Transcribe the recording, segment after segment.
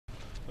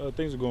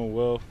Things are going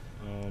well.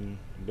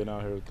 Been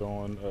out here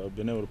throwing,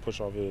 been able to push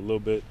off it a little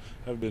bit.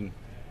 Haven't been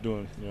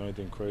doing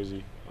anything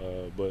crazy,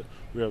 but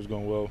rehab's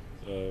going well.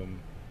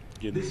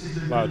 Getting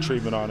a lot of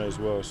treatment on it as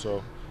well,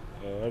 so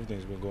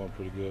everything's been going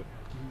pretty good.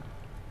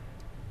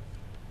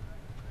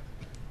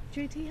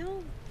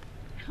 JT,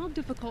 how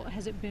difficult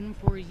has it been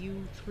for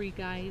you three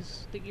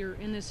guys that you're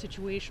in this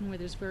situation where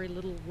there's very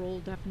little role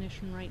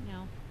definition right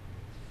now?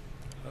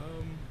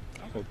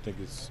 I don't think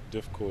it's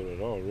difficult at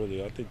all,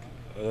 really. I think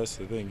that's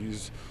the thing. You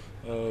just,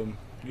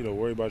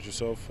 worry about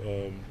yourself,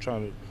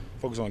 trying to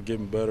focus on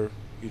getting better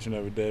each and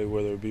every day,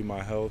 whether it be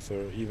my health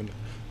or even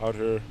out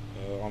here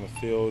on the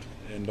field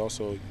and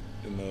also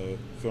in the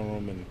film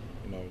room and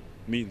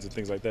meetings and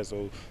things like that.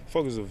 So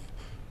focus of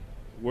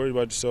worry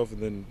about yourself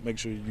and then make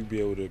sure you be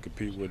able to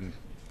compete when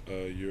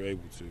you're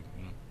able to.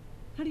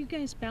 How do you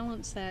guys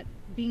balance that,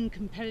 being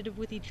competitive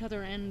with each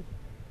other and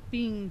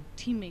being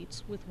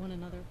teammates with one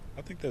another?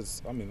 I think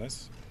that's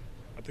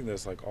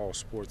like all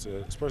sports,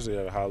 especially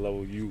at a high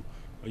level. You're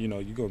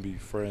gonna be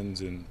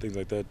friends and things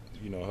like that.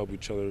 Help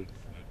each other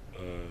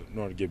in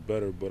order to get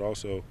better. But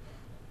also,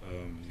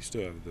 you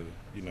still have the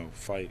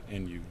fight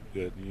in you.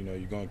 That you're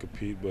gonna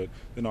compete, but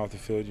then off the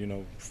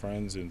field,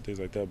 friends and things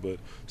like that. But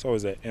it's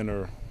always that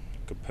inner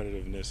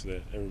competitiveness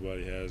that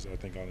everybody has. I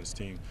think on this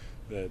team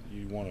that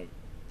you want to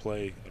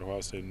play at Ohio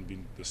State and be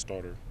the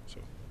starter. So.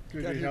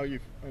 JT,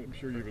 I'm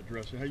sure you've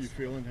addressed it. How you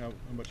feeling? How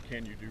much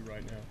can you do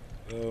right now?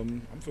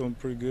 I'm feeling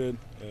pretty good.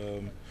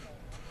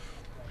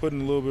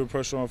 Putting a little bit of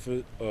pressure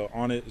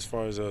on it as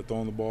far as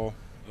throwing the ball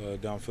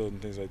downfield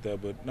and things like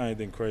that, but not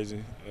anything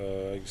crazy.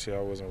 Like you see, I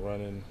wasn't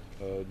running,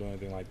 doing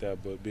anything like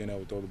that, but being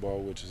able to throw the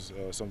ball, which is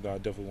something I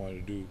definitely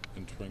wanted to do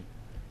in spring.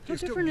 How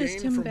different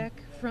is Tim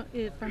Beck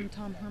from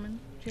Tom Herman,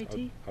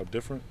 JT? How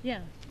different?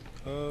 Yeah.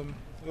 A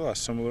lot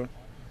similar.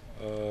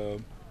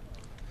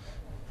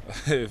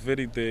 If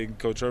anything,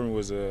 Coach Herman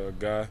was a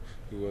guy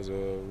who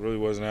really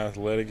wasn't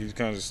athletic. He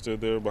kind of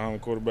stood there behind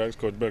the quarterbacks.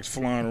 Coach Beck's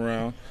flying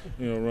around,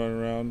 running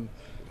around,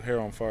 hair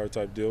on fire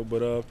type deal.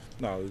 But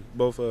no,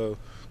 both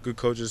good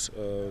coaches.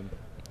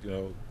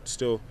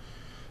 Still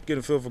getting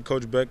a feel for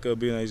Coach Beck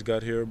being that he's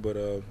got here, but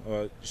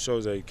it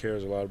shows that he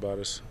cares a lot about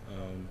us.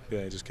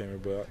 Being that he just came here,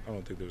 but I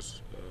don't think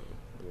there's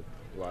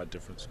a lot of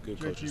difference. Good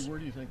JT, coaches. Where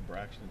do you think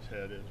Braxton's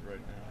head is right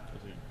now?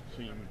 Does he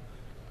seem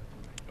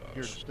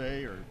here to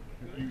stay, or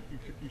you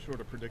sort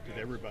of predicted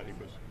everybody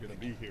was going to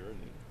be here, and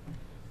it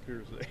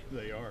appears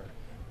they are?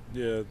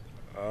 Yeah,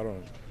 I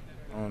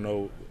don't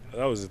know.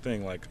 That was the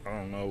thing. Like, I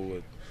don't know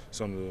what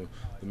some of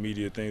the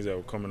media things that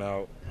were coming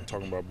out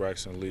talking about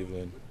Braxton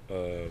leaving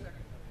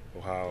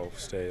Ohio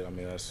State. I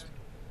mean, I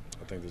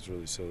think that's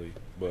really silly.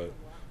 But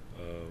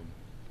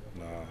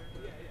nah.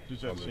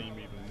 Does that seem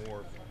even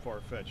more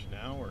far-fetched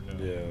now, or no?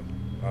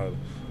 Yeah.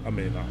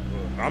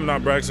 I'm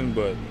not Braxton,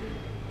 but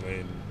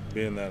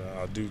being that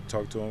I do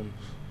talk to him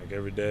like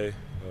every day,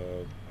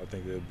 I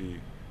think it'd be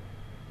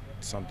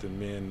something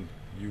me and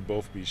you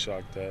both be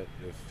shocked at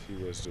if he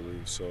was to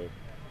leave. So,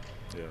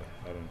 yeah,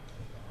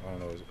 I don't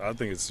know. I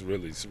think it's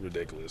really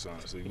ridiculous,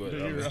 honestly. But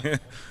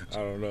I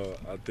don't know.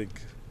 I think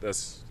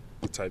that's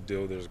the type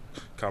deal. There's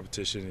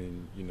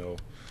competition, and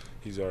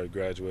he's already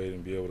graduated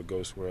and be able to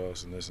go somewhere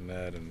else and this and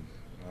that. And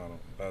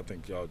I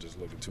think y'all just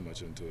looking too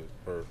much into it,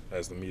 or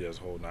as the media as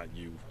a whole, not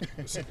you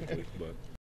specifically, but.